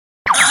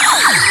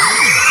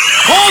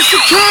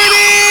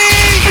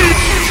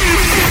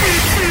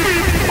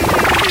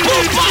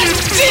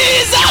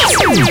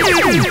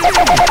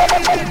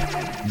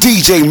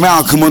DJ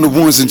Malcolm on the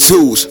ones and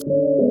twos.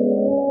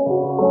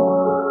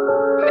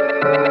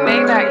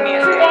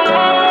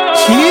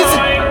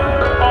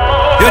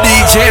 Yo,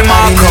 DJ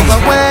Malcolm. I remember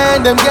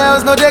when them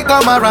girls know they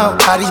come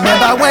around. I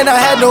remember when I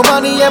had no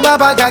money in my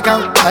bank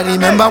account. I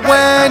remember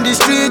when the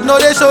street know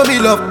they show me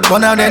love, but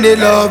now then they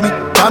love me.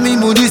 Mami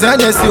Moody's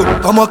and yes yo,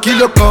 I'm a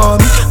kilo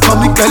come.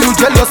 Come tell you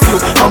jealous yo,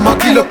 I'm a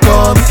kilo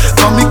come.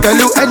 Come tell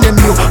you enemy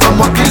yo,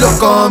 I'm a kilo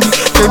come.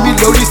 Tell me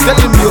Lodi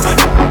selling me yo,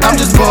 I'm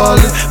just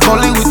balling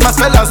with my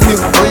fellas me.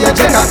 Oh yeah,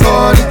 check a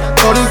calling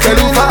tell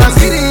you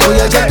fancy. Oh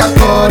yeah, check a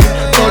calling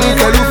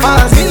tell you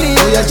fancy.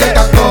 Oh yeah, check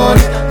a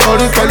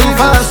calling tell you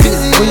fancy.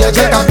 Oh yeah,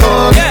 check a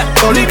calling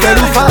tell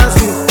you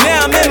fancy.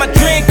 Now I'm in my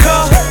dream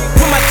car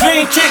with my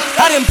dream chick.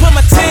 I didn't put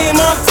my team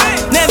on,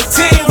 never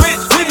team rich.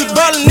 We be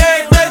ballin'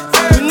 every day.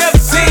 We never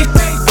seen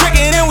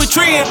drinking and we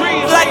treating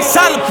like a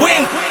solid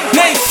win.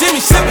 Now you see me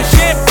sipping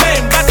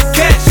champagne, bout to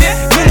cash in.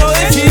 You know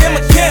if she in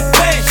my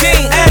campaign, she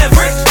ain't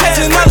average.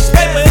 Catching all this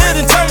paper, it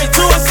done turned me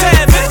to a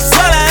savage.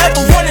 All I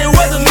ever wanted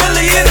was $1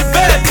 million in the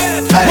bag.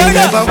 I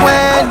remember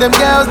when them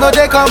girls know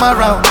they come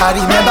around. I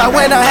remember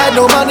when I had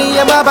no money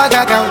in my bank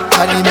account.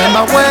 I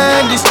remember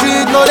when the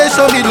street know they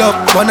show me love,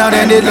 but now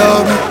then they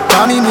love me.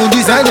 Mami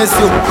Moody's and yes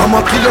yo, I'm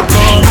a kilo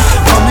come.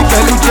 Mami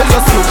tell you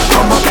jealous yo,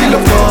 I'm a kilo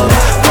come.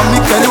 Mami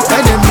tell you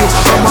enemy,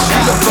 I'm a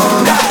kilo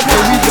come.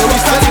 Baby,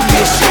 selling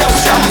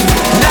me.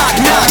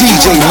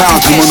 DJ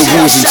Malcolm on the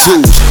ones and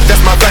twos.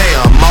 That's my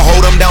fam, I'll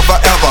hold them down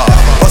forever.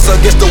 Us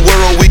against the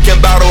world, we can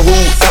battle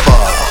whoever.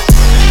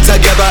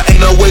 Together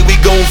ain't no way we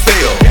gon'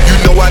 fail. You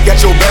know I got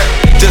your back,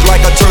 just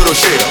like a turtle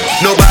shell.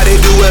 Nobody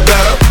do it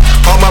better.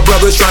 All my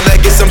brothers tryna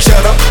get some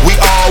cheddar. We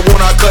all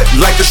wanna cut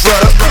like the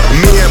shredder.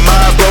 Me and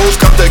my bros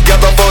come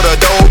together for the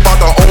dough. Bought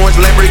the orange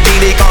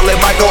Lamborghini, call it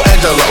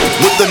Michelangelo.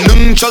 With the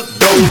nunchuck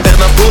dough, and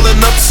I'm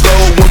pulling up slow.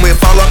 When we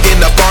fall up in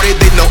the party,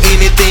 they know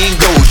anything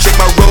goes. Check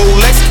my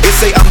Rolex, it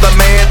say I'm the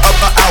man of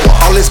the hour.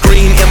 All this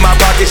green in my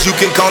pockets, you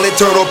can call it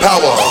turtle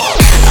power.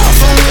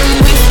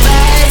 We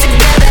fight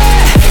together.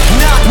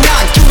 Knock,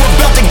 knock, you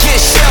about to get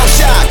shell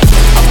shocked.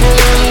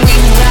 We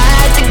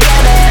ride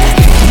together.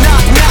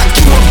 Knock, knock,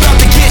 you about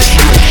to get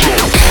shell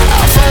shocked.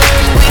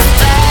 We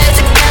fight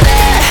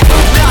together.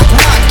 Knock,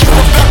 knock, you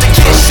about to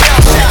get shell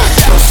shocked.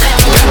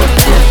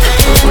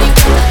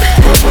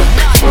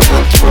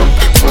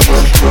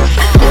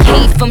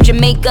 He from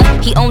Jamaica,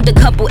 he owned a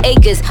couple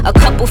acres, a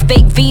couple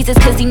fake visas,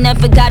 cause he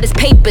never got his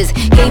papers.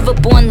 Gave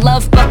up on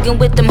love, fucking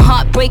with them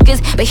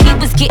heartbreakers, but he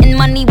was getting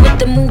money with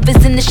the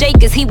movers and the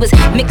shakers. He was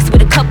mixed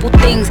with a couple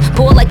things,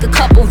 bought like a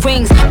couple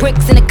rings,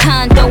 bricks in a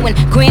condo and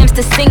grams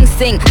to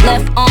sing.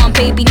 Left arm,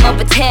 baby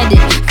mother tatted,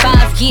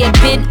 5-year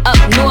bid up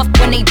north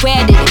when they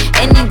ratted.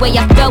 Anyway,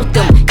 I felt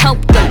them,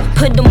 helped them,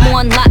 put them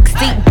on lock,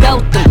 seat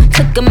belt them,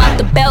 took them out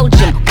to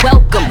Belgium,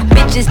 welcome.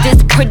 Bitches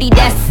this pretty,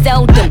 that's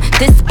seldom.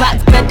 This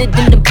box better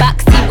than the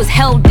box he was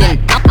held in.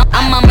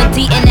 I'm Mama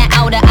D in the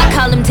outer. I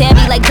call him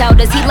Tabby like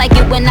doubters. He like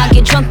it when I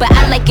get drunk, but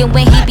I like it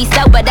when he be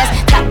sober. That's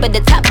top of the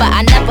top, but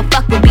I never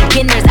fuck with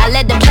beginners. I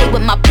let him play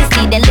with my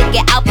pussy, then lick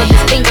it out with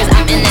his fingers.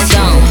 I'm in the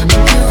zone.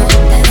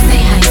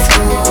 High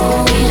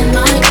school, in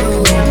my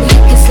room, we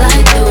can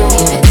slide through.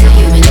 Give it to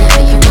you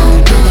whenever you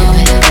want, do it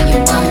whenever you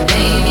want,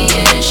 baby.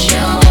 It's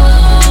yours.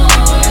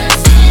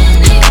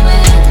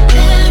 Anywhere,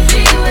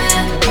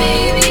 everywhere,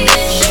 baby.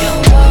 It's your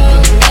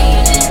world.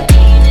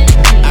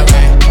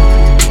 Alright.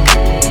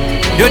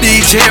 Yo,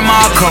 DJ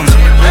Malcolm.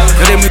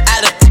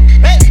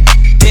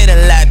 Did a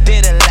lot,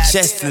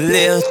 just to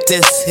live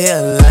this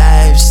here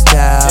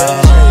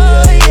lifestyle.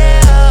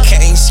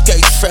 Came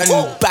straight from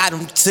the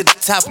bottom to the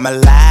top of my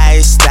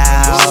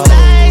lifestyle.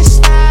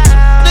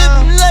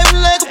 Living life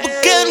like a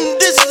beginning,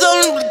 this is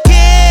only the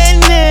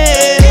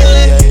beginning.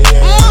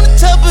 I'm on the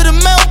top of the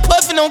mountain,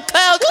 puffing on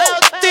clouds,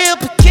 still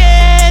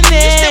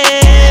beginning.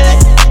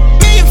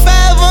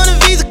 $1,500,000 on a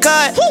Visa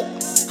card,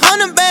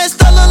 100 bands,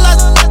 stole a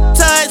lot of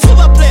ties.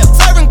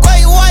 Serving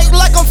great white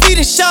like I'm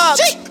feeding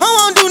sharks. I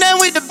won't do nothing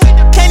with the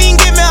can't even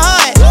get me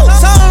hard.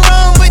 Something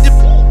wrong with the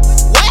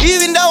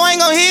even though I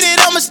ain't gon' hit it,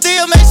 I'ma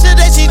still make sure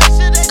that she.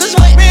 Cause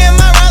me and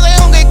my brother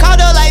don't get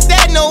caught up like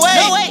that, no way.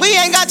 We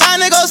ain't got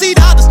time to go see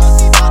doctors.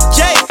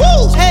 Jay,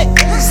 hey,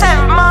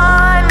 save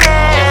money.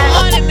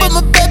 I put my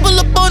paper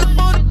up on the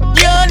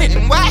unit.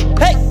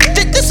 Hey,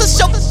 this a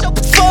show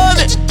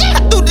performance.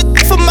 I do this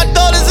for my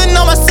daughters and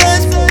all my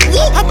sons.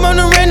 I run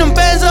the random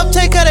bands up,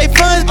 take out they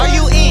funds. Are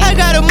you in? I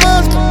got a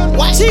month,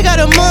 she got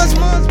a month.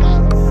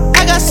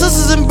 I got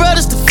sisters and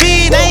brothers to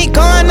feed. I ain't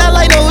going out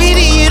like no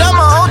idiot. I'm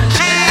a OG.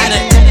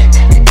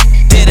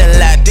 Did a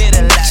lot,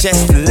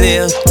 just to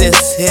live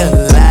this here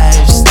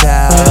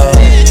lifestyle.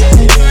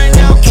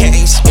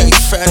 Came straight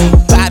from the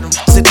bottom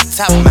to the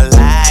top of my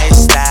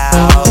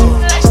lifestyle.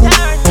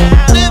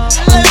 Live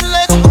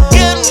like a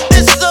beginning,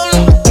 this is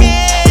only the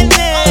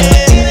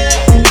beginning.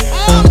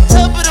 I'm on the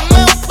top of the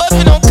mountain,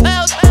 puffing on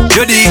clouds.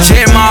 Yo,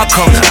 DJ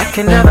Malcolm. I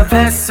can never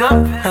pass up,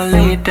 I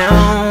lay it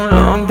down.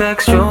 Long back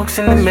strokes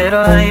strokes in the middle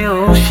of the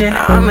ocean.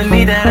 I'ma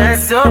need that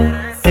ass up,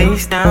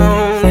 face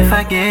down. If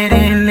I get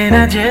in, then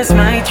I just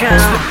might drown.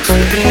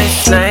 Slipping and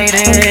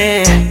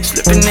sliding,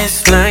 slipping and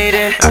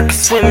sliding. I can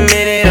swim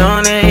in it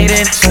all night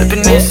and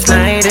slipping and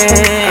sliding.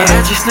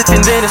 I just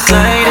slipping then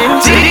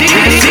sliding.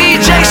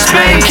 DJ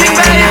Spanking,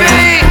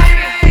 baby.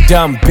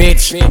 Dumb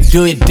bitch,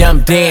 do your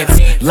dumb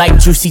dance. Like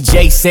Juicy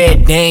J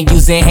said, they ain't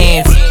using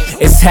hands.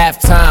 It's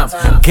halftime,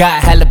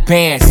 got hella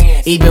bands.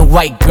 Even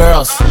white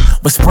girls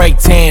with spray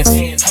tans.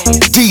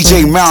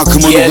 DJ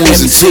Malcolm on the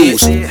ones and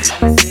twos.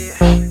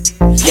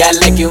 Yeah, I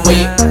like it when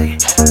you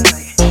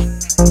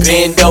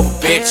bend over,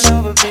 bitch.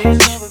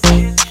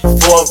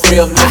 For a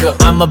real nigga,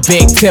 I'm a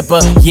big tipper.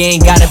 You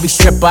ain't gotta be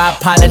stripper. I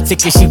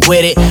politic and she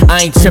with it.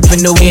 I ain't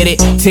trippin' to hit it.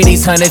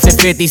 Titties, hundreds and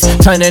fifties,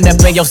 turning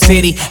up in your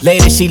city.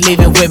 Later she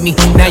leaving with me.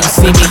 Now you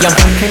see me, I'm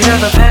can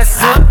never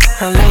pass up.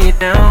 I lay it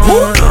down.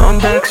 Long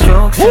back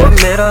strokes in the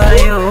middle of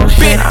the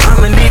ocean.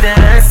 I'ma need that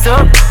ass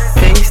up,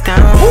 face down.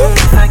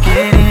 If I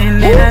get in,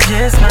 then I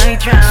just might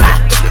drown.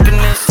 Slipping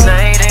and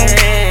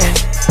sliding.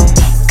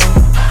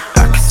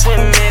 I can swim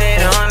in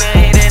it all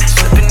night and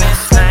slipping and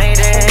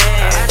sliding.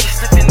 I just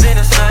slipping then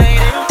sliding.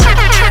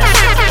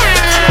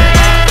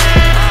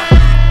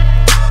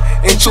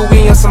 And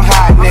Chewy and some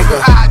hot nigga.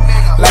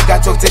 Like I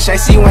told Tish, I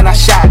see when I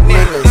shot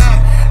niggas.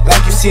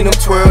 Like you seen him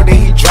twirl, then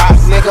he drop,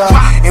 nigga.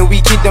 And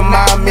we keep the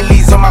mind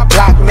millies on my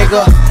block,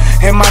 nigga.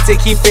 And Monte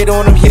keep it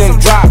on him, he done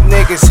drop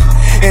niggas.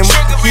 And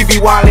he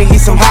be wildin',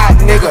 he some hot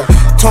nigga.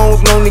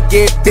 Tones known to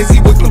get busy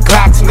with them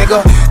Glocks,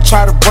 nigga.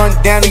 Try to run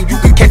down and you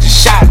can catch a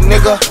shot,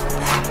 nigga.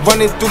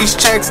 Running through these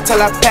checks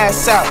till I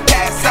pass out.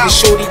 And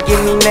shorty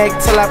give me neck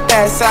till I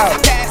pass out.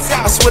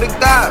 I swear to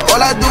God,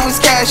 all I do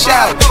is cash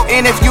out.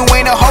 And if you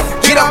ain't a hoe,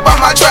 get up on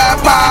my trap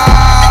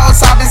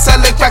house. I've been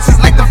selling cracks since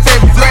like the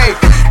 5th grade.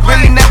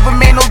 Really never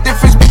made no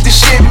difference with the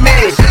shit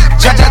made.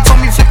 Jaja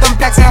told me flip them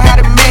packs and how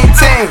to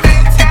maintain.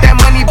 Get that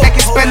money back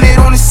and spend it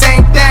on the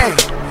same thing.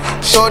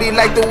 Shorty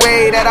like the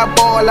way that I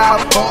ball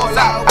out.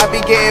 I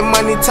be getting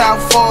money till I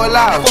fall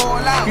out.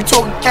 You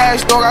talking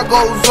cash, dog, I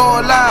goes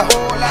all out.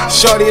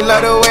 Shorty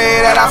love the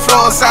way that I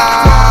floss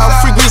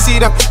out. Free greasy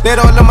them, let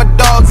all of my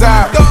dogs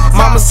out.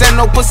 Mama said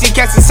no pussy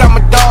cats inside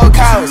my dog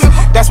house.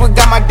 That's what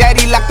got my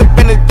daddy locked up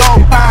in the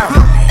dog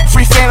pound.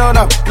 Free fan on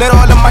them, let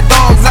all of my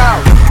dogs out.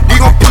 We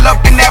gon' pull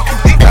up in that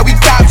 50, now we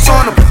cops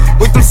on them.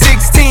 With them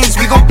 16s,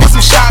 we gon' put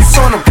some shots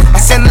on them.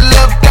 I send a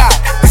love dot,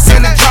 I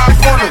send a drop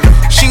on them.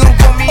 She gon'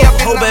 pull me up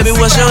and oh baby,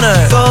 what's your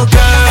name? Go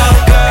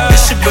girl,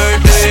 it's your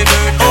birthday.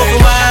 Over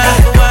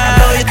wine, I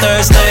know you're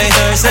thirsty.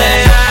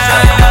 Say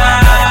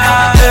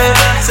ah,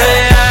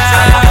 say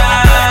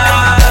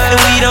ah. And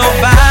we don't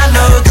buy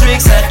no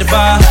drinks at the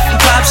bar. We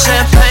pop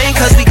champagne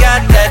cause we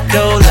got that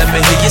dough. Let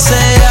me hear you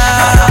say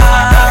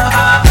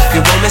ah.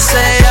 You want me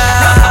say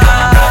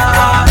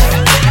ah.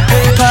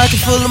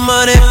 Pocket full of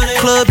money,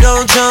 club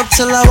don't jump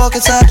till I walk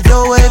inside the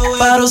doorway.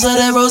 Bottles of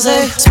that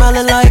rosé,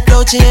 smiling like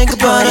Dolce &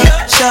 Gabbana.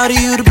 Shout to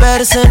you the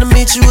baddest and to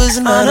meet you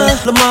is an honor.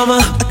 La mama,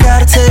 I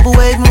got a table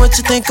waiting, what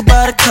you think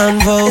about a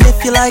convo? And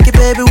if you like it,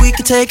 baby, we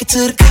can take it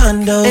to the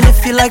condo. And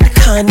if you like the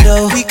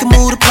condo, we can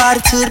move the party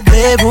to the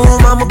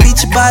bedroom. I'ma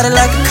beat your body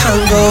like a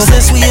Congo.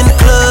 Since we in the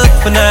club,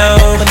 for now,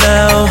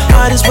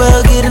 might as well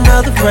get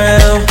another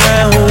round.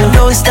 I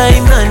know it's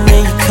ain't nothing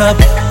in your cup,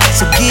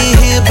 so get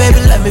here,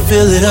 baby, let me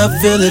fill it up,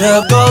 fill it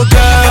up. Go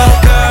girl,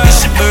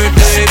 it's your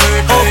birthday,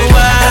 over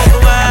wine,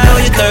 I know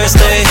you're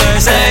thirsty.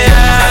 Say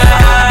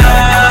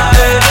ah,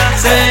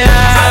 say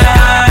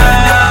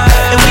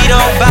ah. And we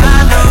don't buy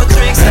no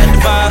drinks at the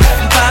bar.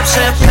 We pop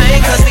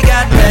champagne cause we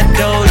got that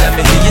dough. Let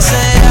me hear you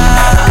say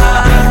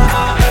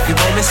ah. You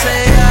want me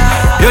say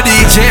ah. Yo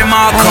DJ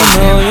Malcolm. I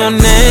know your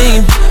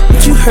name,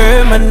 but you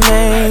heard my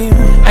name.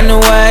 I know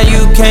why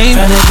you came,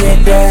 tryna get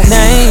that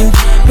name,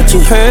 but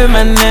you heard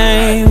my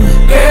name.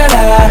 Girl,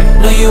 I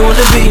know you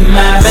wanna be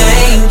my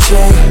main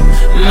chick,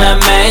 my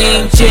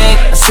main chick.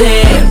 I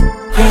said,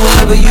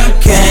 whoever you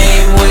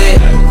came with,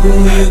 who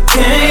you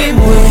came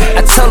with.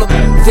 I told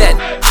her that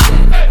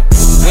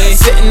we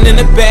sitting in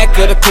the back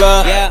of the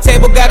club.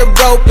 Table got a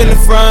rope in the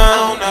front. I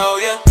don't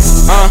know ya.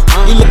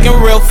 You looking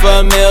real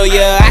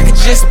familiar. I could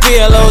just be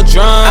a little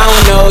drunk. I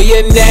don't know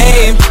your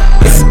name.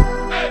 It's a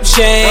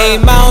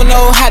shame. I don't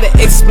know how to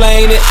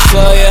explain it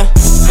to ya,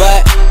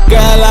 but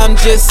girl, I'm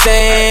just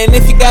saying,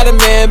 if you got a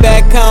man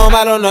back home,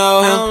 I don't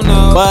know,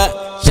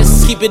 but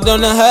just keep it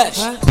on the hush.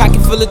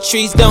 Pocket full of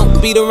trees,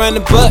 don't beat around the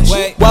bush.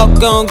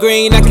 Walk on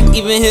green, I can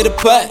even hit a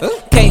putt.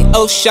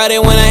 KO shot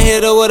it when I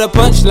hit her with a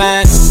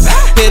punchline.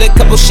 Hit a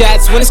couple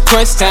shots when it's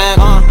crunch time.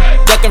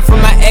 Ducking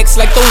from my ex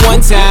like the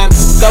one time.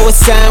 Throw a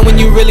sign when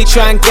you really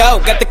try and go.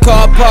 Got the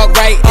car parked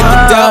right in the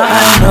door.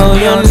 I know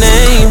your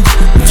name,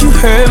 but you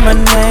heard my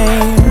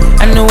name.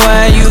 I know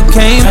why you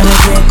came,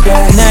 tryna get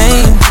that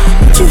name,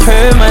 but you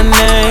heard my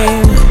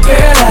name. Girl,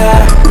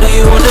 I know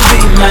you wanna be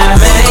my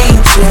main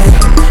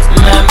chick,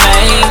 my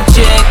main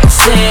chick.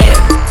 Said,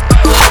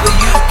 whoever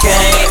you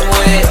came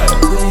with,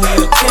 who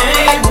you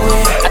came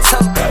with. I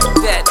told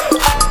you that.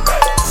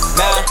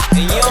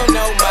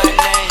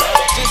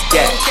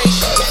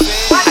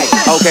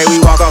 Okay, we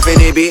walk off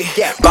in it it,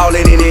 bitch.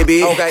 Ballin' in it,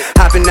 bitch.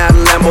 Hopping out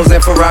of Lambos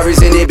and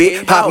Ferraris in it,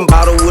 bitch. Poppin'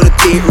 bottle with a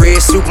thick red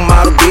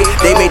supermodel, bitch.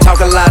 They may talk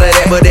a lot of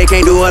that, but they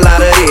can't do a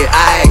lot of it.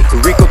 Ayy,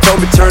 Rico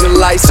Kobe turn the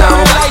lights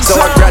on. So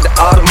I grabbed the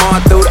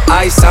Audemars, threw the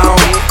ice on.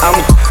 I'm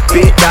a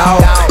big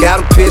dog,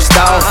 got him pissed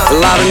off. A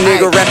lot of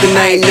nigga rapping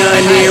ain't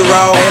none near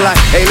raw.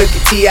 Hey, look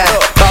at T.I.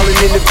 ballin'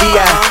 in the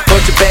V.I.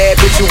 Bunch of bad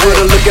bitches with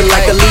her looking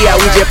like a Leo.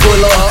 We just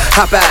pull up,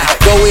 hop out,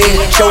 go in,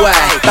 show out.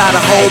 Buy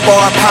the whole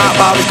bar, pop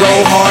bottles, go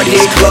hard.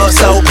 This club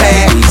so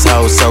packed. These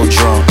hoes so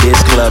drunk.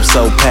 This club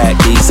so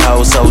packed. These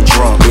hoes so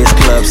drunk. This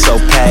club so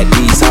packed.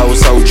 These hoes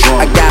so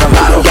drunk. I got a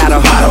bottle, got a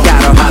bottle,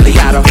 got a bottle,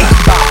 got a bottle.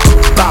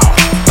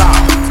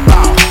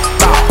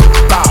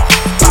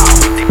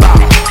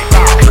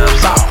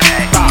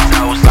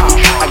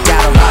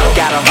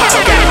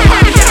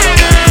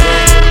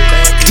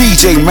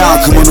 DJ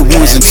Malcolm on the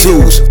ones and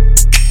twos.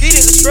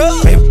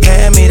 Baby,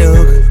 pay me the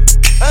hookah.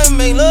 I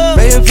make love.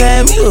 Baby,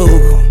 pay me the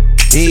hookah.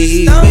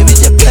 Baby,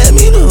 just play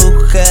me the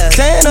hookah.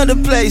 Tan on the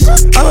place.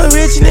 I'm a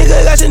rich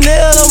nigga, got your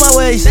nail on my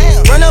waist.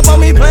 Run up on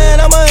me playing,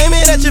 I'ma aim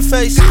it at your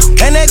face.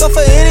 And that go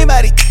for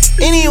anybody,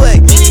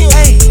 anyway.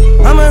 Hey,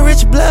 I'm a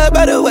rich blood,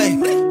 by the way.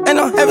 And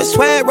I'm having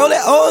swag, roll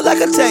it old like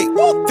a tape.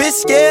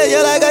 Bitch scared,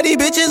 yeah, I got these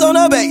bitches on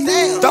the base.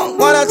 Don't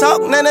wanna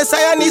talk, then they say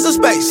I need some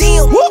space.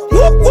 Whoop,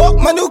 whoop, whoop,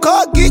 my new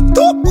car geeked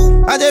up.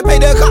 I just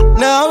paid the cop,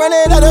 now I'm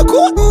running out of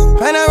court.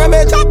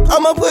 Panoramic top,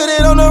 I'ma put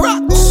it on the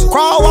rocks.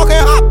 Crawl, walk,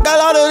 and hop, got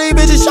all of these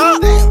bitches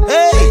shot.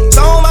 Hey,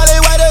 somebody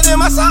whiter than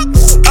my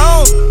socks.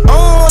 I don't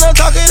wanna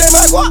talk it in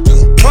my guap.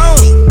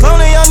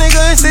 Cloning young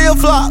nigga and still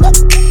flop.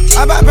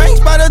 I buy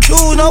banks by the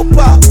two, no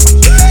pop.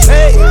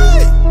 Hey,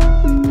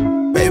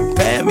 baby,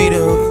 pay me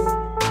the hook.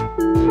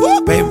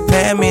 Baby,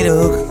 pay me the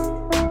hook.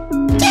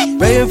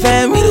 Baby,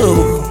 pay me the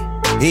hook.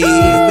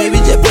 Yeah, baby,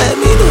 just pay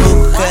me the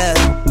hook.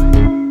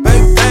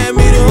 Baby, pay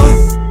me the hook.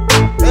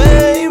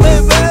 Hey,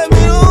 baby, pay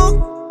me the hook.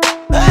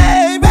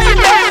 Hey, baby,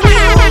 pay me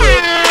the hook.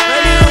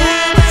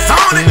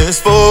 It's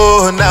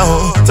for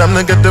now. Time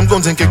to get them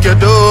guns and kick your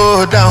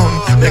door down.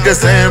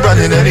 Niggas ain't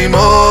running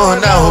anymore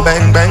now.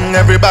 Bang, bang,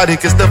 everybody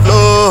kiss the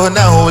floor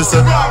now. It's a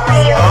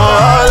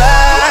all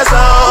eyes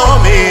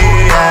on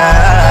me.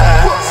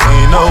 I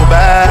see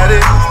nobody.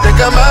 Think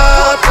I'm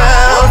up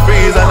now,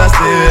 freeze and I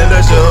steal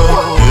the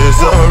show. It's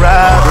a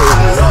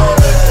robbery,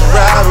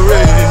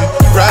 robbery,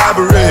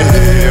 robbery,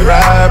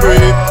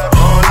 robbery,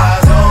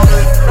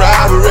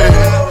 robbery,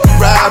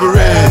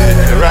 robbery,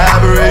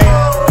 robbery,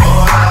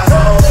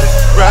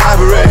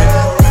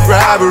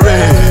 robbery,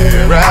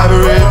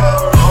 robbery,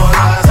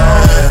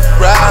 robbery,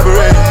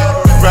 robbery,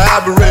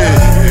 robbery,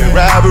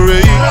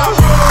 robbery.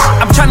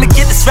 I'm tryna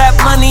get this rap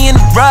money in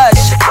the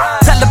rush.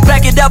 Tell her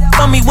back it up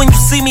for me when you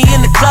see me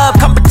in the club.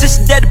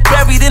 Competition dead and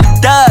buried in the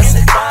dust.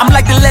 I'm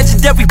like the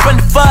legendary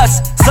Brenda Fuss.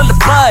 Still the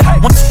bud.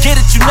 Once you get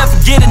it, you never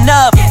get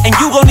enough. And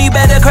you gon' need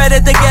better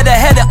credit to get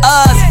ahead of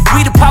us.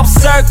 We the pop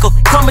circle,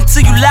 coming to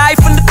you live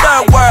from the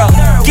third world.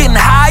 Getting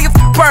high off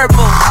the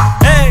purple.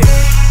 Hey,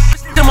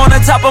 I'm on the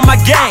top of my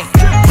game.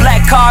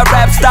 Black car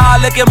rap star,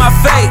 look at my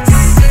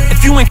face.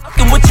 If you ain't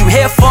fucking what you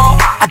here for,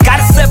 I got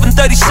a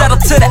 7:30 shuttle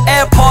to the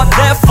airport.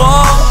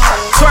 Therefore,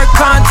 twerk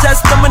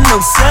contest, I'm a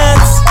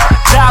nuisance.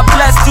 God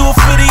bless, do it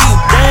for the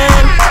youth,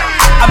 then.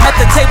 I'm at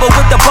the table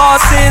with the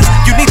bosses.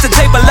 You need to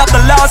table up the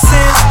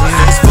losses.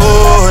 It's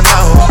for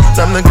now.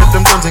 Time to get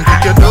them guns and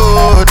kick your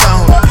door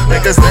down.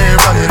 Niggas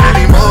ain't running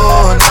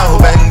anymore now.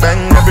 Bang,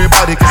 bang,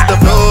 everybody kiss the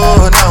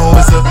floor now.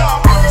 It's a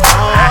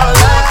all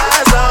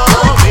eyes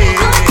on me.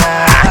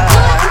 I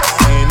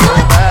see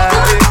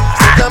nobody.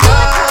 Think I'm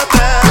up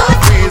now,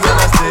 freeze and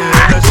I steal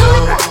the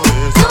show.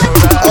 It's a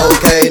ride.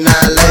 Okay,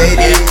 now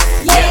ladies,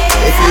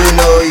 if you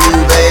know you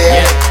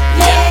bad,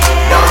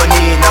 don't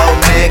need no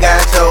man,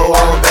 got your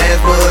own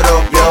bands, put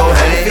up your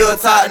hand. If you a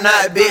top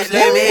knot bitch,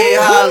 let me hear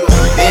you holler.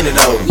 Bend it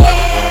over,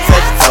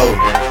 touch your toe,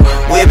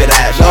 whip it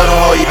out, show them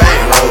how you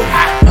bang roll.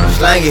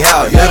 Slang your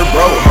house, little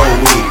bro, whole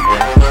week.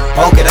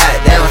 Poke it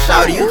out, down,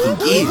 shout it, you can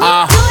get it.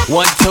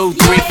 1, 2,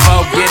 3,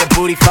 4, get a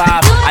booty 5.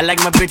 I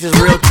like my bitches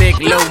real thick,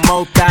 low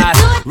mo thighs.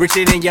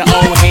 Richer than your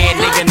old head,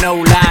 nigga, no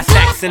lies.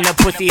 Stacks in the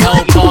pussy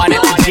hole, card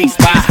at the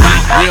G-spot.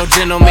 Real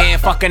gentleman,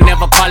 fucking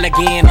never call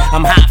again.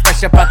 I'm hot,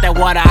 fresh up out that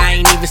water, I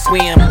ain't even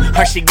swim.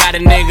 Her she got a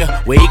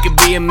nigga, where he could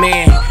be a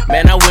man.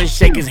 Man, I wouldn't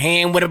shake his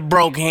hand with a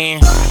broke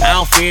hand. I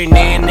don't fear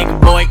nan, nigga,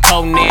 boy,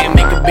 Conan.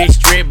 Make a bitch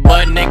strip,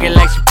 butt nigga,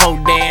 like she pole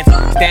dance.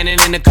 Standing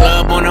in the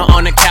club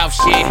on the couch,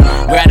 shit.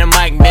 Grab the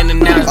mic, then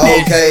announce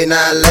this. Okay,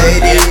 now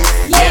ladies,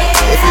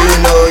 if you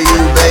know you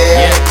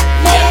bad,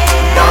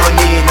 don't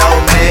need no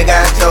man,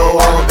 got your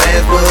own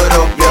bands, put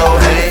up your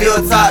hand. If you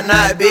a top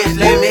knot bitch,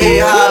 let me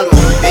hear you holler.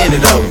 Bend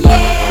it over,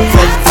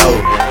 touch your toe,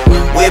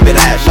 whip it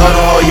out, show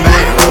them how you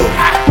bang roll.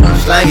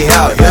 Slang it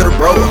out, hit a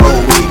bro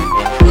whole week.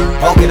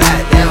 Poke it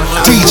out, down,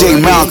 DJ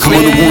Malcolm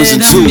on the ones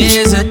and twos.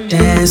 Is a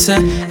dancer,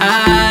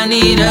 I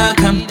need a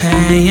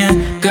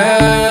companion.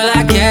 Girl,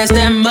 I guess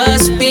that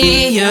must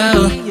be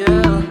you.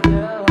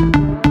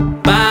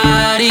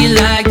 Body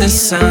like the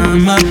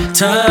summer,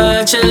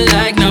 touch it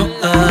like no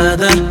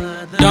other.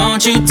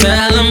 Don't you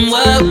tell them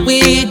what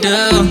we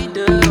do.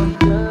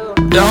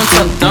 Don't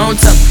tell him, don't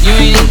tell him, you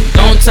ain't need,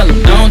 don't tell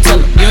him, don't tell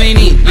him, you ain't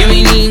need, you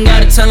ain't even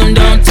gotta tell him,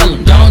 don't tell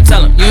him, don't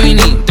tell him, you ain't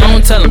need,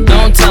 don't tell him,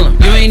 don't tell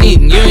him, you ain't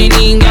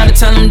even gotta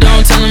tell him,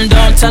 don't tell him,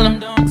 don't tell him.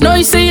 No,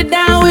 you say you're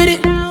down with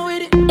it,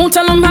 won't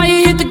tell him how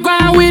you hit the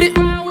ground with it.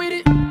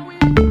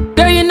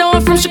 Girl, you know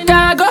I'm from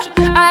Chicago,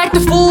 I act a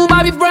fool,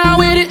 Bobby Brown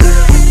with it.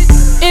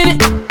 In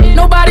it,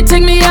 nobody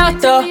take me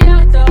out though.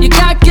 You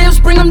got gifts,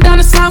 bring them down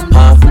to South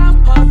Park.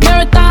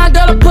 Marathon,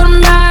 girl, I put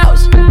them out.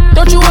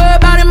 Don't you worry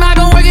about him, I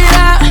gon' work it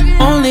out.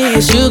 Only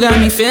it's you got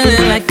me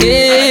feeling like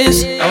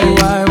this. Oh,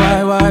 why?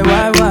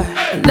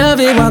 Love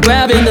it while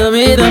grabbing the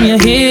rhythm, your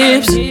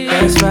hips.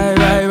 That's right.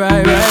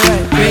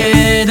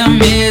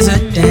 Rhythm is a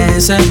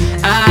dancer,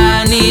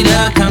 I need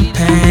a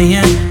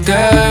companion.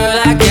 Girl,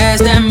 I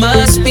guess that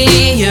must be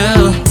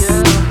you.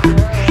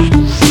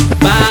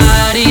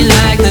 Body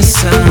like the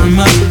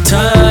summer,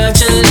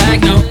 touch it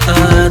like no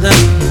other.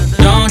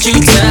 Don't you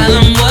tell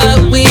them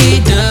what we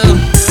do.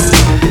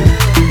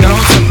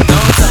 Don't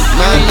tell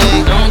my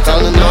name,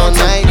 calling all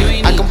night.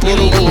 I can pull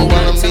the wool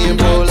while I'm being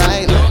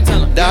polite.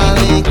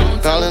 Darling,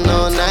 calling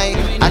all night.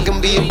 I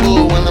can be a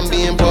fool when I'm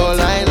being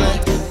polite.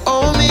 Like,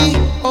 oh me,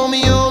 oh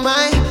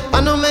my.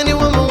 I know many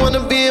women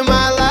wanna be in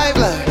my life.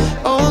 Like,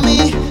 oh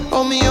me,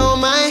 oh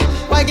my.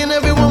 Why can't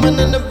every woman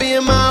end up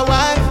being my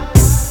wife?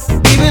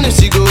 Even if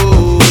she go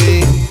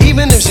away,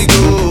 even if she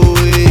go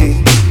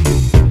away,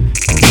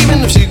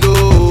 even if she go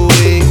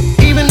away,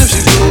 even if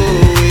she go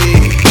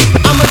away.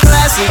 I'm a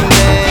classic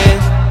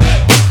man.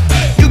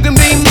 You can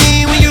be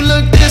mean when you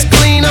look this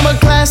clean. I'm a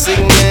classic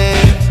man.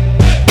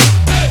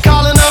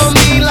 Calling on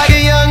me like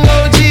a young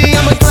OG.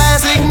 I'm a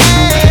classic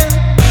man.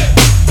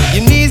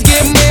 Your knees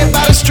get met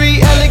by the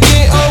street,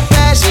 elegant,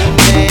 old-fashioned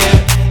man.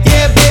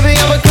 Yeah, baby,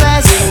 I'm a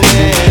classic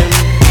man.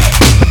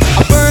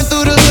 I burn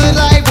through the hood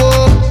like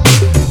whoa.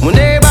 When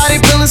everybody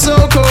feeling so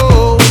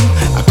cold,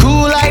 I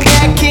cool like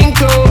that King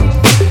Cole.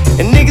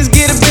 And niggas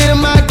get a bit of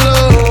my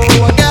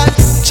glow. I got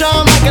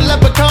charm like a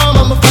leprechaun,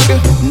 I'm a fucker.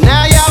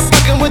 Now y'all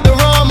fucking with the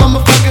rum, I'm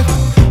a fucker.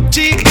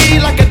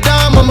 GP like a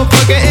dumb, I'm a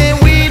fucker. And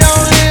we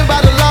don't live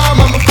by the law,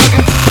 I'm a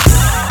fucker.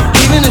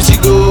 Even if she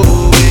go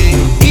away,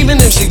 even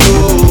if she go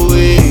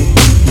away,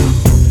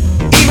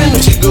 even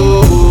if she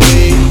go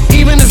away,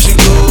 even if she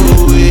go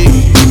away,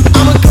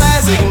 I'm a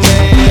classic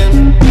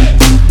man.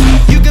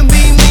 You can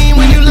be mean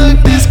when you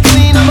look this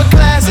clean, I'm a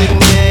classic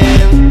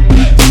man.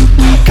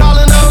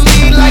 Calling on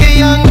me like a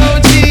young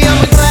OG,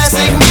 I'm a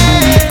classic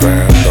man.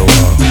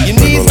 Your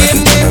knees get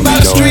met by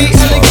the street,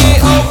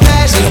 elegant,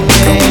 old-fashioned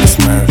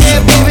man.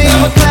 Yeah, baby,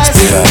 I'm a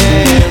classic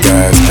man.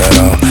 Gas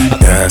pedal,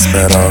 gas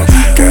pedal,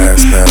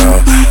 gas pedal,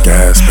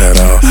 gas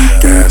pedal,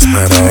 gas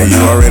pedal. And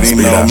you already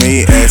know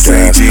me,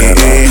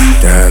 S-A-G-E.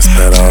 Gas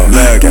pedal,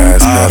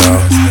 gas pedal.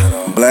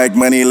 Black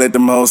money, let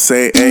them hoes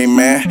say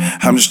amen.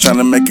 I'm just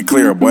tryna make it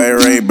clear, boy,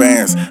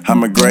 Ray-Bans.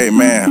 I'm a great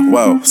man,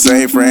 whoa,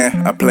 say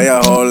friend. I play a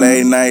whole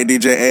late night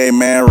DJ,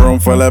 amen. Room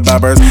full of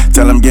boppers,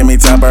 tell them give me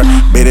topper.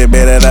 Beat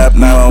it up,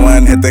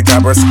 911, hit the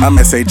coppers. I'm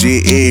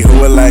S-A-G-E, who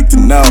would like to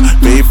know?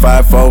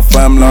 B5-4,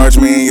 fun, large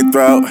me in your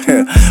throat.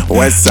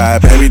 West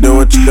side, baby, do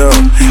what you do.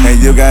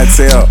 And you got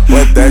tell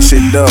what that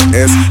shit do.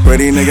 It's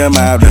pretty nigga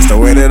mob, that's the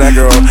way that I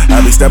grow.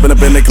 I be stepping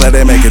up in the club,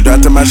 they make it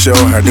drop to my show.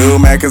 I do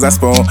mad cause I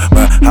spoon,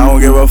 but I don't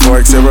give a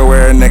fork.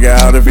 Silverware, nigga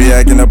out if he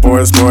acting a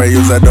poor sport.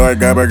 Use that door,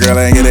 grab a girl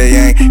and get a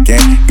yank.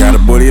 Can't got a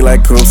booty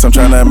like coops, I'm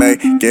tryna make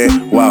it.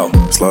 Wow,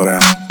 slow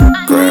down,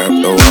 grab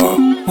the wall,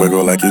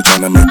 wiggle like you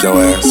tryna make your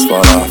ass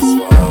fall off.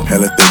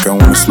 Hella thick, I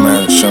wanna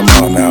smash them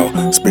all now.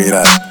 Speed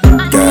up,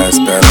 gas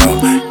pedal,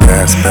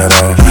 gas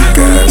pedal,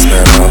 gas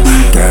pedal,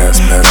 gas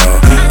pedal,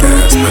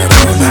 gas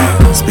pedal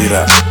now. Speed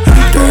up,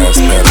 gas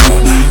pedal,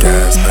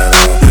 gas pedal,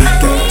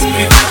 gas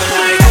pedal.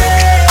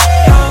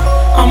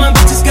 All my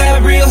bitches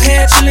got real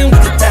hair, chillin'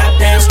 with the top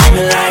down,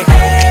 screaming like,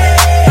 hey,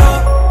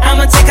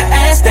 I'ma take her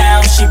ass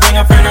down, she bring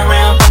her friend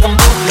around, fuck them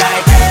both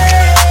like,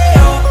 hey,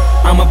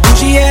 I'm a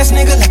bougie ass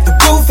nigga, like the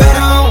roof at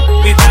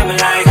home. We poppin'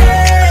 like,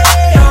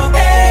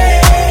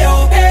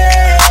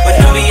 but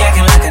don't be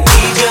acting like I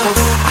need you.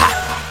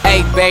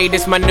 Hey, babe,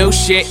 this my new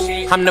shit.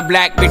 I'm the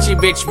black bitchy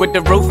bitch with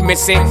the roof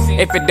missing.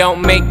 If it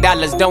don't make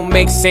dollars, don't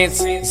make sense.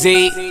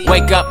 Z,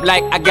 wake up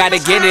like I gotta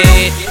get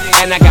it.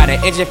 And I got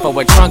an engine for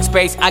a trunk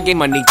space. I get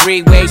money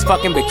 3 ways,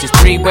 fucking bitches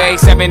 3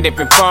 ways. 7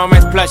 different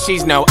formats, plus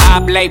she's no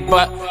oblate.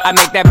 But I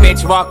make that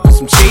bitch walk with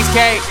some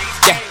cheesecake.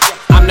 Yeah,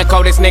 I'm the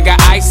coldest nigga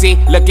I see.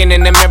 Looking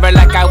in the mirror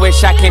like I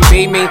wish I can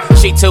be me.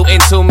 She too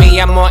into me,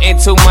 I'm more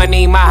into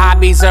money. My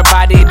hobby's her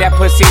body, that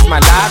pussy's my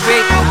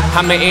lobby.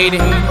 I'ma eat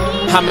it,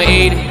 I'ma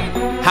eat it.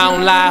 I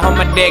don't lie, on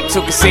my dick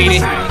too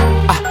conceited.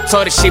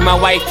 Told her she my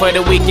wife for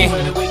the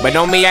weekend. But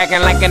don't be acting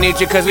like I need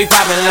you cause we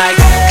poppin' like,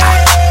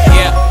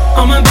 yeah.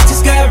 All my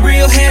bitches got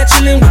real hair,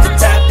 chillin' with the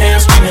top down,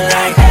 screaming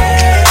like,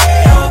 hey,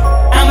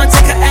 I'ma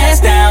take her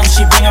ass down,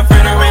 she bring her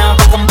friend around,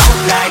 fuck them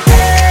both like,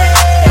 hey,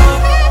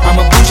 I'm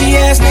a bougie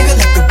ass nigga,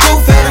 like the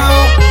roof at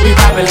home. We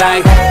poppin'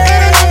 like,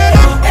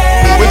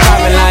 we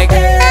poppin' like,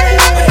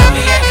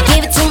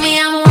 give it to me,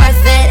 I'm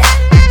worth it.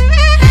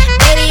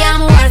 Baby,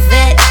 I'm worth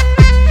it.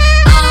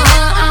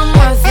 I'm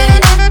worth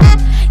it.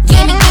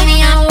 Give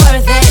me, I'm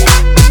worth it.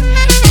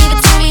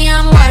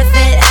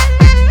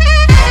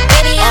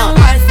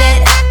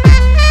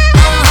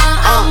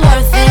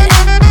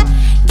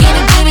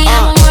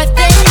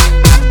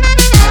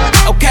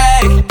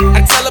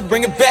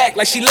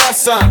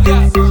 some.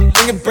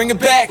 Bring it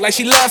back like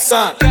she loves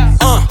some.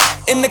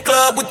 In the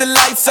club with the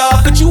lights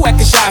off, but you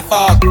acting shy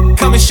for.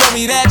 Come and show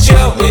me that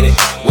you're with it,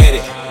 with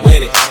it,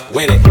 with it,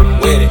 with it,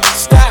 with it.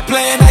 Stop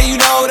playing, now you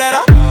know that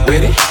I'm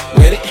with it,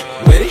 with it,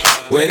 with it,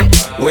 with it,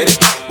 with it,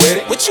 with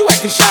it. What you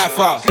acting shy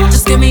for?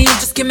 Just give me you,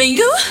 just give me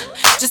you,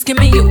 just give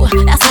me you.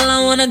 That's all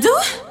I wanna do.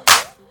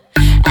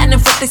 And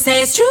if what they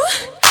say is true,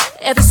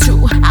 if it's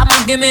true,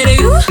 I'ma give it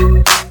to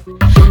you.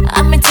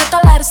 I may take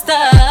a lot of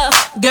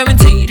stuff,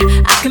 guaranteed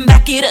I can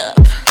back it up.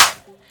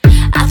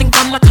 I think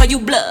I'ma call you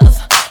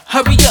bluff.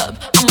 Hurry up,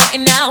 I'm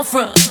waiting out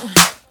front.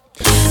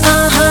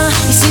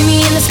 You see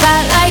me in the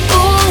spotlight,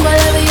 ooh, I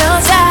love your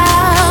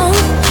style.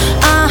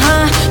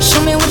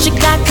 Show me what you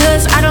got,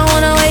 cause I don't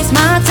wanna waste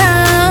my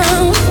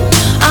time.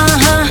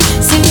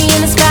 See me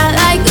in the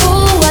spotlight,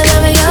 ooh, I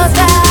love your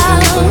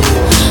style.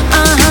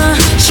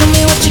 Show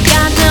me what you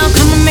got now,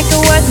 come and make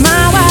it worth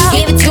my while.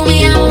 Give it to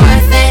me, I'm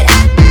worth it.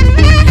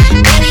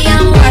 Baby,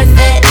 I'm worth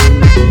it.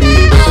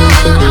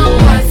 I'm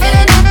worth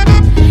it.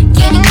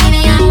 Give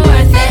me, I'm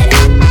worth it.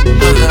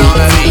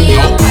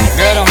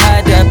 Girl, don't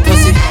hide that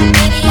pussy.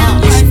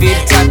 You should be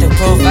the type to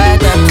provide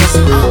that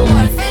pussy.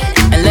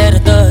 And let a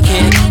thug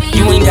hit it.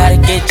 You ain't gotta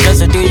get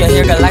dressed or do your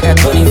hair, girl. I got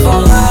 24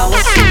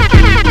 hours.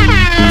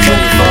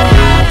 24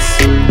 hours.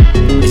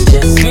 It's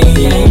just me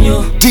and you.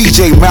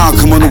 DJ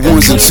Malcolm on the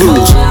ones and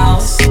twos.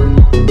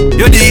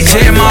 Yo,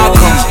 DJ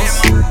Malcolm.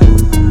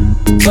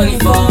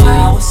 24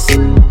 hours.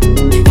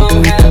 You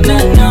won't have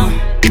nothing on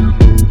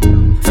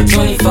for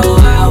 24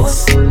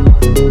 hours.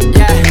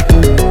 Yeah,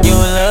 you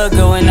look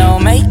good with no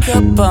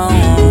makeup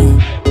on.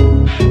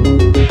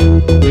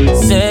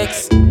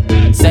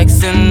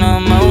 Sex in the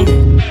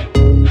morning.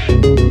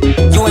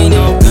 You ain't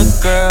no good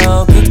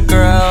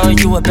girl,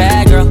 you a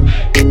bad girl.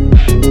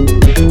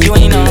 You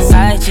ain't no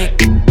side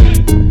chick,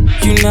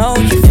 you know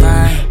you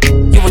fine.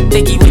 You a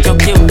dickie with your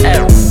cute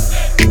ass.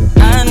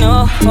 I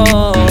know,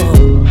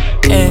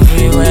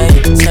 everywhere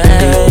you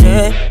turn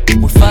it.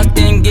 We fuck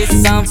then get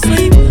some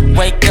sleep,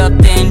 wake up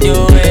then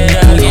do it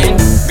again.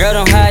 Girl,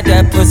 don't hide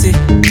that pussy.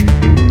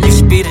 You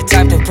should be the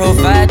type to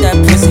provide that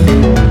pussy.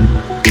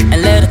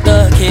 And let a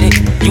thug hit it.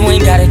 You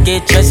ain't gotta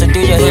get dressed or do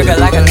your hair,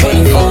 girl. I got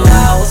 24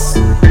 hours.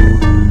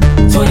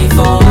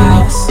 24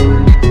 hours.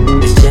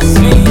 It's just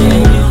me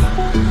and you.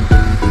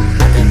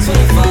 I got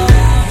 24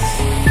 hours.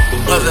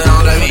 What's that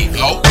on that beat?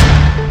 Go.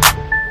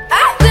 I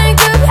think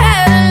I've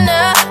had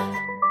enough.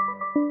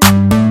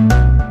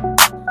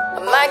 I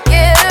might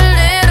get a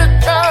little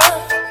drunk.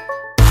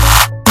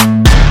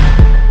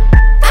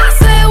 I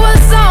say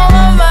what's on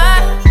my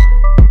mind.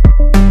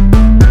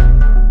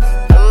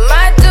 I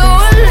might do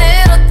a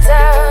little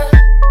time.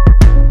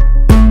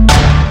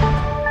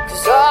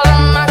 'Cause all of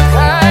my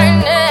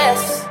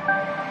kindness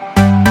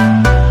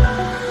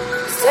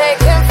is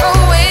taken for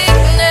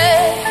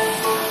weakness.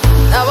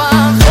 Now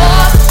I'm 4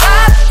 or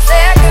 5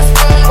 seconds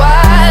from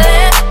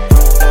wildin',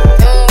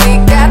 and we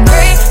got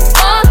 3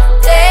 more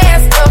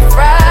days till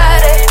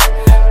Friday.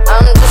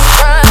 I'm just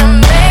trying to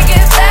make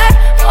it back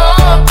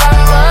home by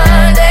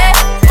Monday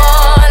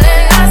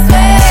morning. I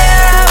swear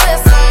I'm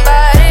with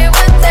somebody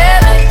with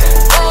heaven.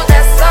 Ooh,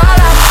 that's all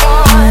I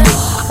want.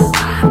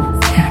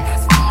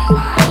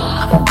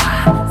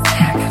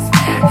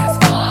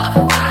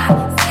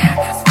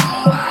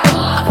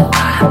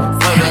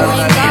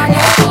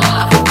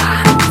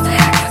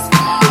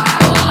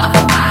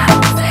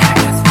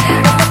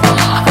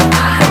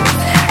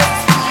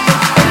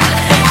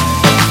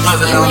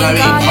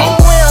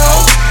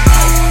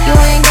 You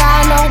ain't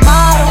got no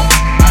bottle.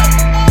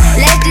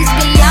 Let's just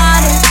be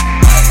honest.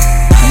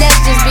 Let's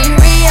just be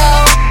real.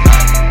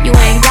 You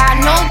ain't got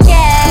no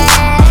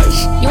cash.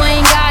 You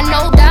ain't got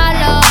no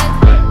dollar.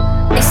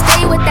 They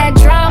stay with that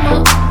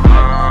drama.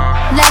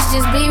 Let's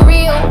just be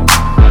real.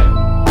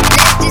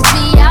 Let's just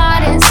be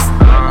honest.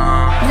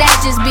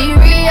 Let's just be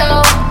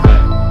real.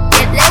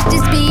 Yeah, let's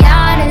just be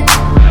honest.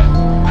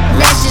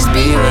 Let's just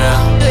be real.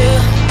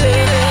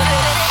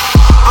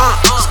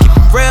 Just keep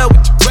it real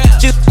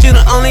with you. You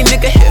the only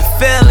nigga here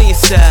feeling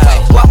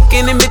yourself. Walk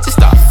in and bitches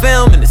start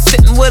filming and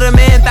sitting with a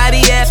man, thought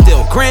he ass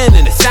still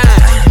grinning the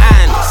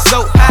sign.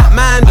 So hot,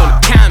 mind on the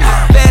comment.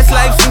 Fast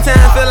life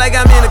sometimes feel like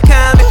I'm in a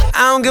comic.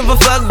 I don't give a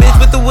fuck, bitch,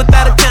 with or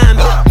without a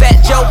condom.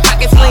 Fat Joe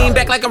pockets lean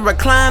back like a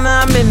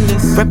recliner. I'm in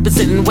this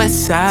representing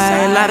West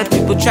Side. A lot of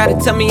people try to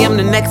tell me I'm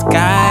the next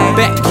guy.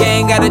 Back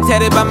gang got it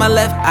tatted by my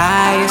left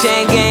eye.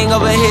 Chain gang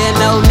over here,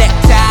 no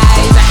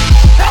neckties.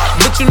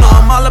 But you know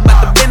I'm all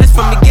about the business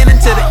from beginning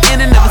to the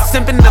end. And never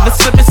simping, never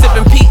slipping,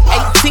 sipping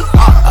P-A-T.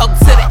 Up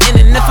to the end.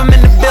 And if I'm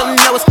in the building,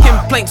 know it's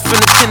complaints from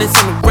the tenants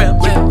in the real.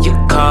 You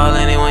can call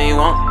anyone you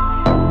want.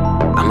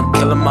 I'ma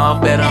kill them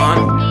off better on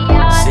it.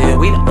 Shit,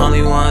 we the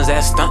only ones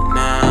that stunt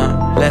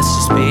now. Let's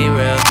just be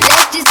real.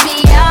 Let's just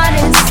be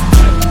honest.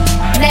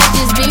 Let's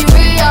just be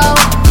real.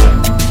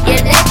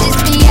 Yeah, let's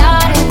just be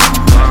honest.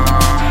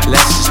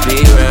 Let's just be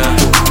real.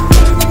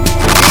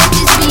 Let's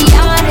just be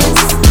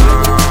honest.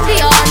 We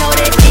all know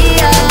the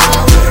deal.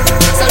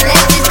 So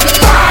let's just be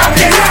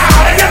honest.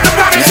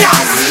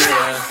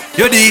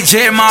 Yo,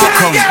 DJ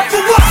Malcolm.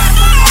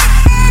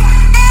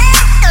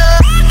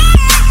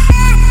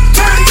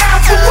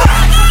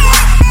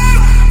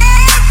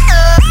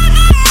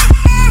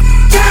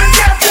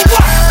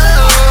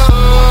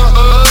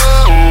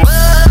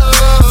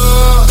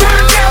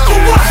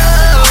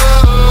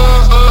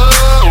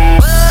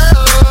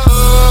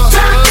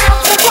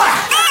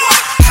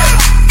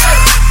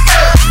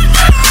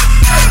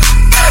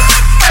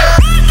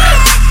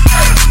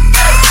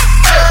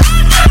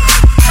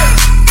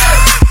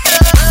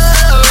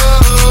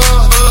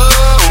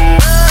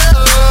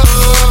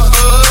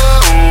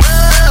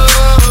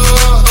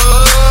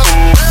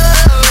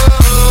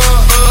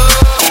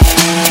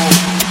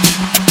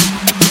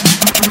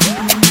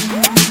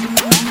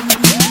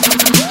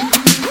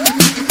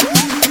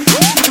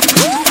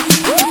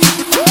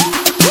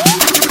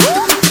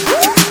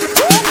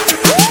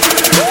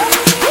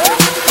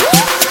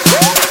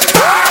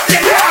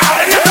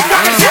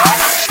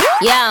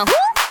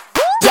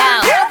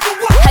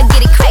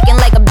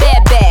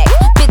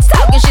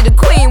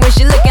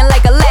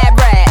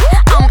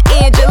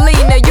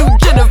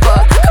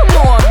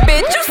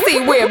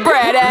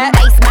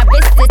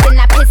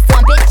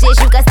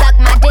 bitch, you can suck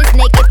my dick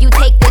if you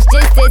take this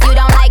justice. You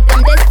don't like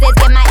them disses,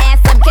 give my ass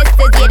some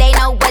kisses. Yeah, they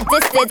know what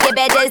this is, give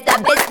it just the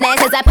business.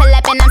 Cause I pull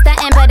up and I'm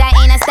stuntin', but I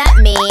ain't a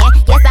stunt man.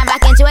 Yes, I'm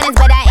rockin' Jordans,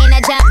 but I ain't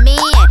a jump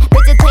man.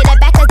 Bitches play the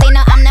back cause they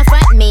know I'm the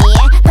front man.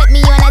 Put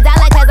me on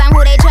 $1 cause I'm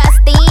who they trust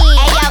in.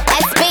 Ayo,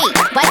 SB,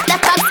 what the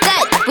fuck's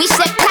good? We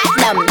ship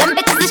platinum, them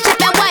bitches is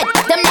shippin' wood.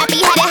 Them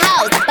nappy headed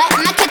hoes, but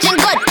my kitchen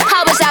good.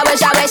 I wish I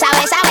bitch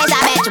would.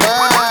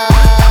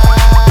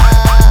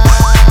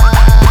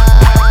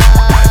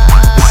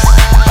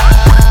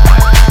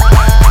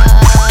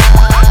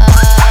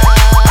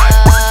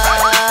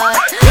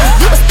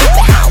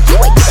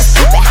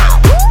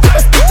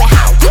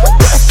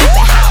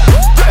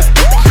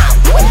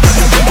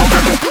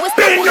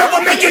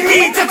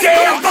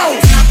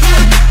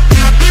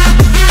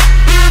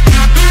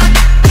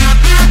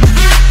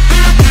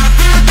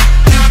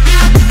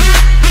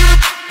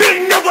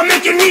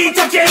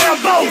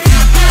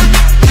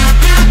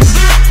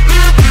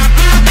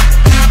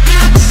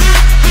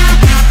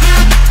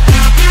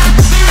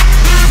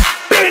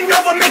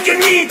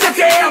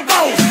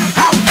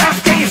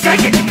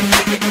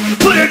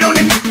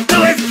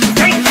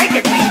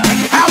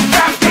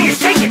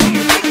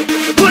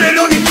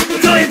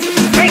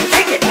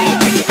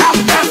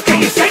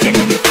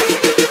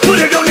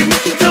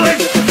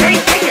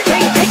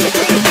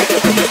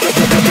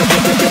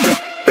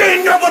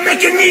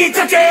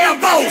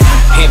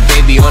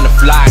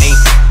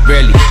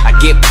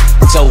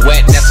 So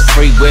wet, that's a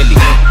free willy.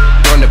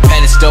 On the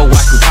pedestal, I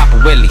can pop a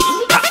willy.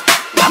 Pop,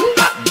 pop,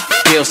 pop,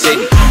 Pill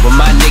City. With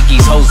my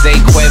Nickies, Jose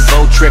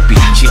Cuervo trippy.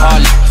 She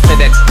hardly said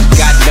that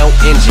got no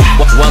engine.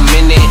 1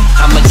 minute,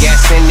 I'ma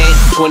gas in it.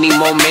 20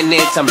 more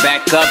minutes, I'm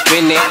back up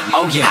in it.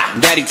 Oh yeah,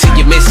 daddy till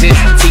you miss it.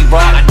 T-Raw,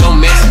 I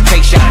don't miss.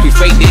 Take shots, we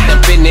faded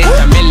up in it.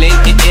 I'm illin',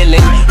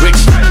 rich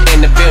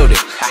in the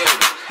building.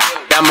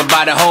 I'm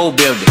about the whole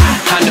building.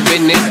 Honda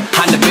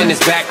business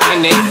back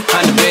in it.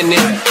 Honda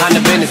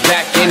business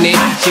back in it.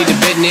 She the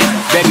business,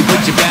 baby,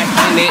 put your back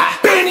in it.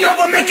 Bend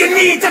over, make your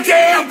knee touch your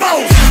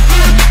elbows.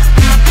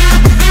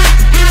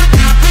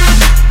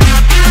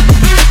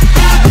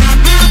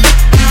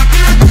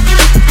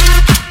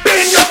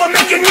 Bend over,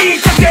 make your knee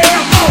touch your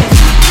elbows.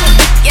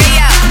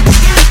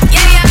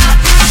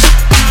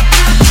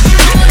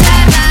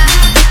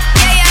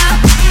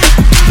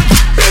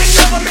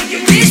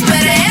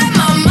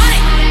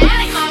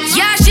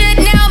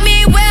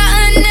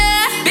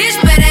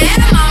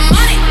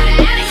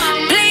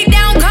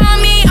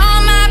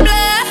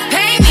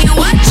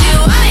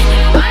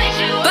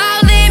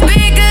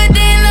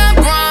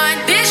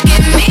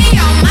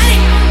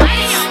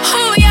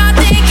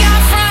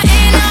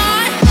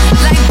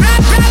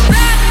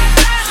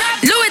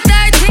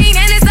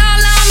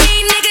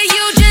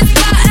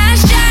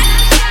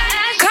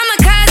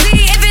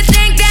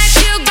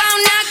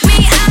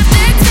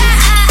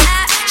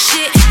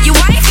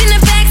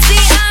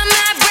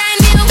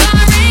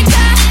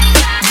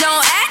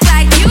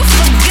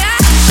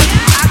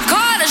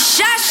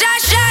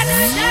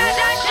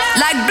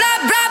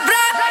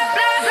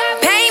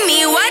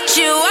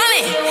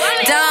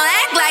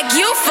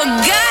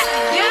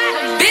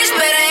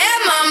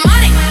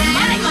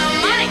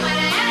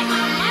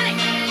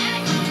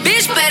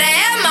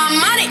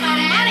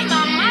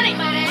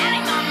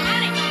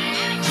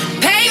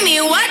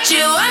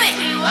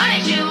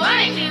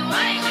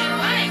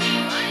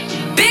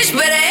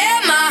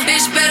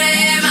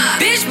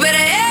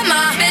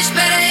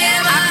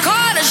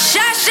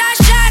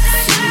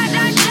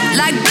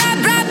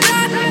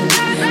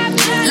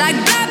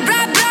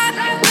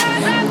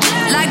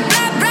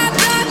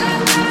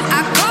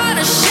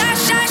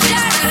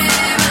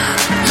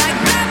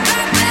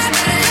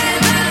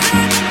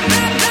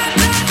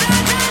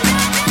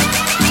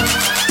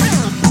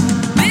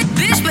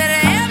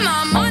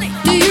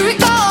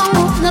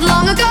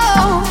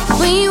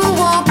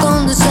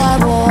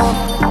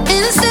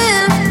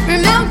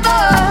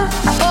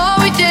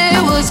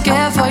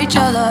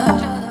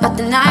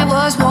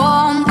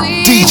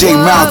 DJ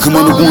Malcolm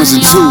on the ones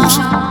and twos.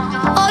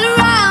 All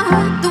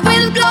around, the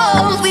wind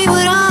blows, we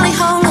would only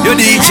hold on. Yo,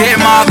 DJ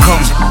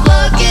Malcolm.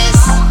 Focus,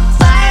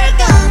 fire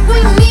gun,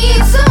 we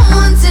need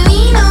someone to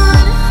lean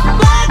on.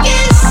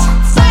 Focus,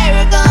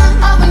 fire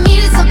gun, all we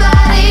need is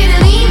somebody to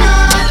lean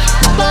on.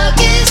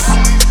 Focus,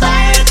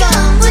 fire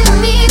gun, we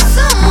need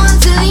someone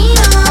to lean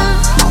on.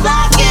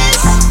 Focus,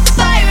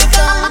 fire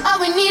gun, all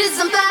we need is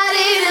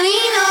somebody to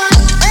lean on.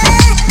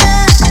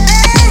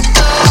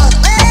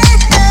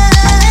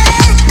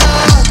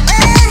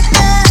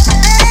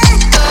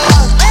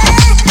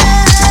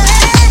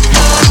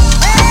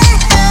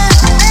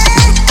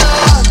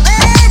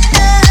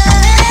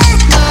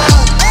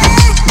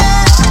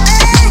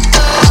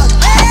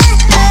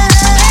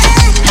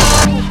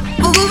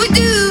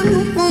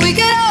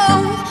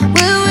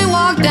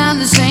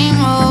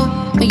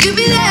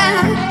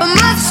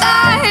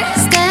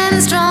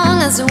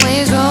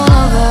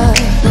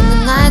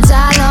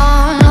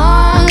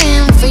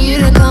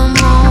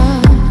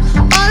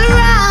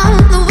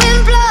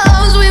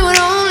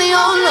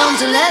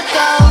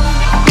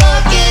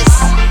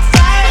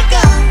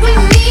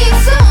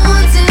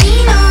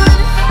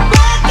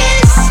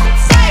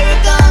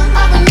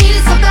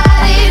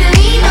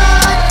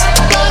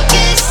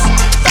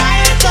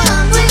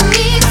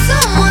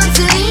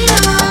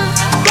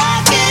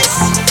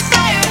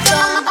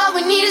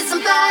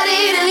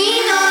 somebody to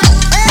lean on.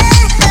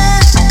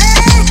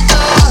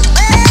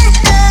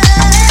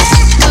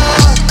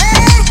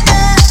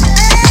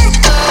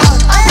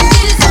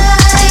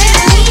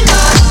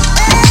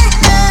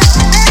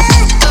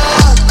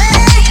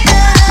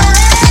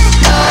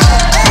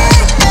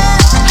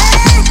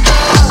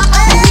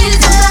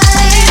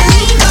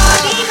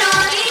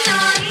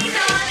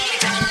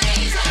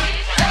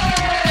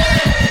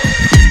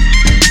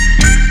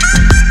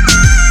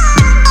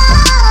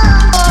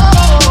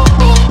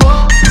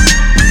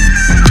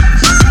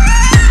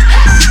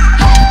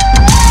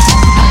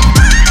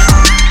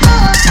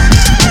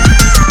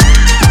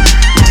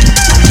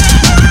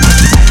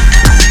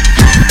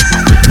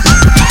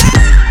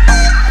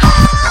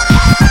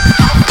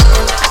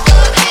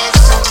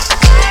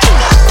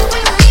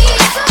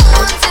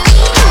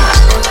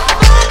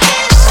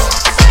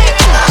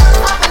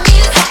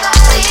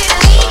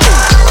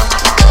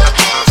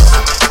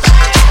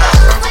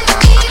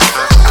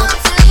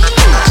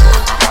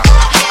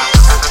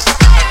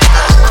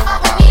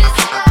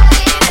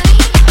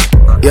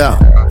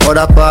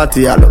 Other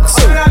party a looks.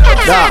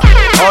 Yeah,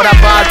 other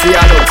party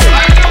a looks.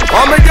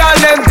 How me girl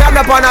them turn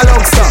up on a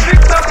looks.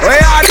 Where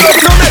are you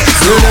to me?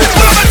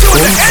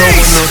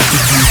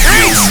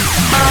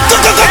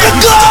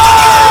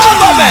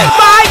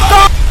 My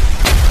God!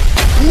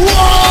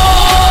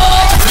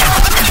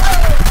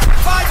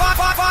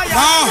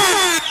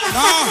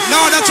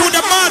 No, that's who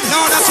the man.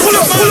 No, that's who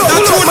the man.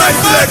 That's who the man.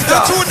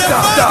 That's who the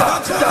man.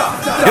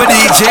 Yo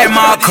DJ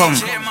Malcolm,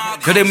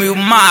 you them you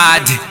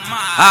mad,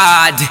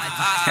 hard.